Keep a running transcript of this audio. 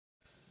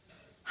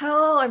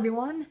Hello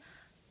everyone,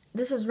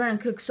 this is Random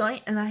Cook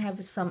Story and I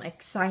have some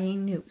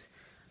exciting news.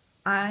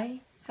 I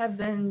have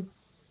been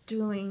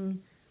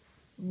doing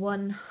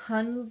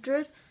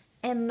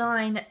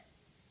 109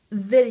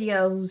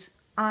 videos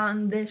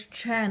on this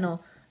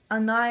channel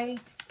and I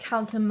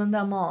counted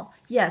them all.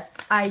 Yes,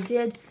 I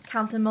did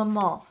count them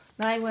all.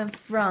 And I went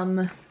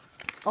from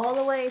all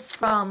the way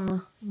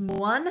from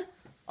 1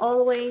 all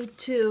the way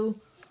to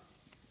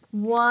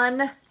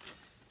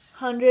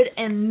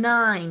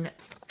 109.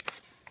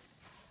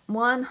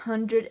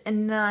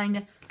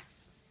 109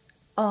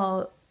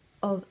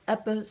 of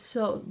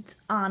episodes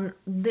on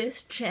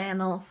this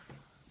channel,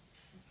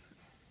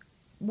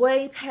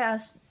 way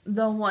past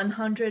the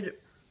 100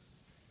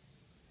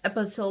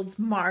 episodes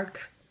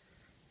mark,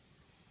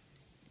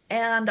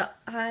 and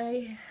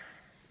I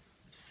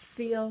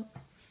feel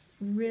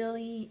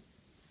really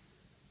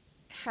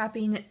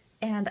happy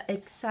and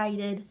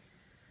excited.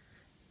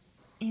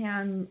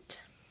 And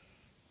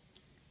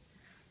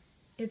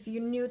if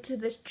you're new to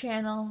this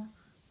channel,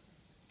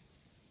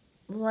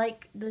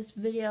 like this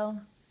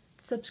video,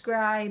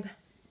 subscribe,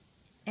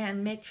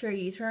 and make sure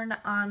you turn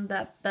on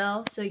that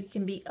bell so you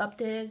can be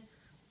updated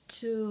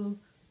to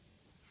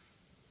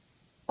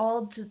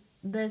all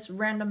this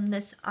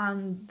randomness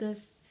on this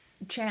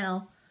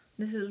channel.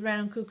 This is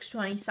Random Cooks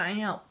 20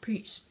 signing out.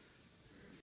 Peace.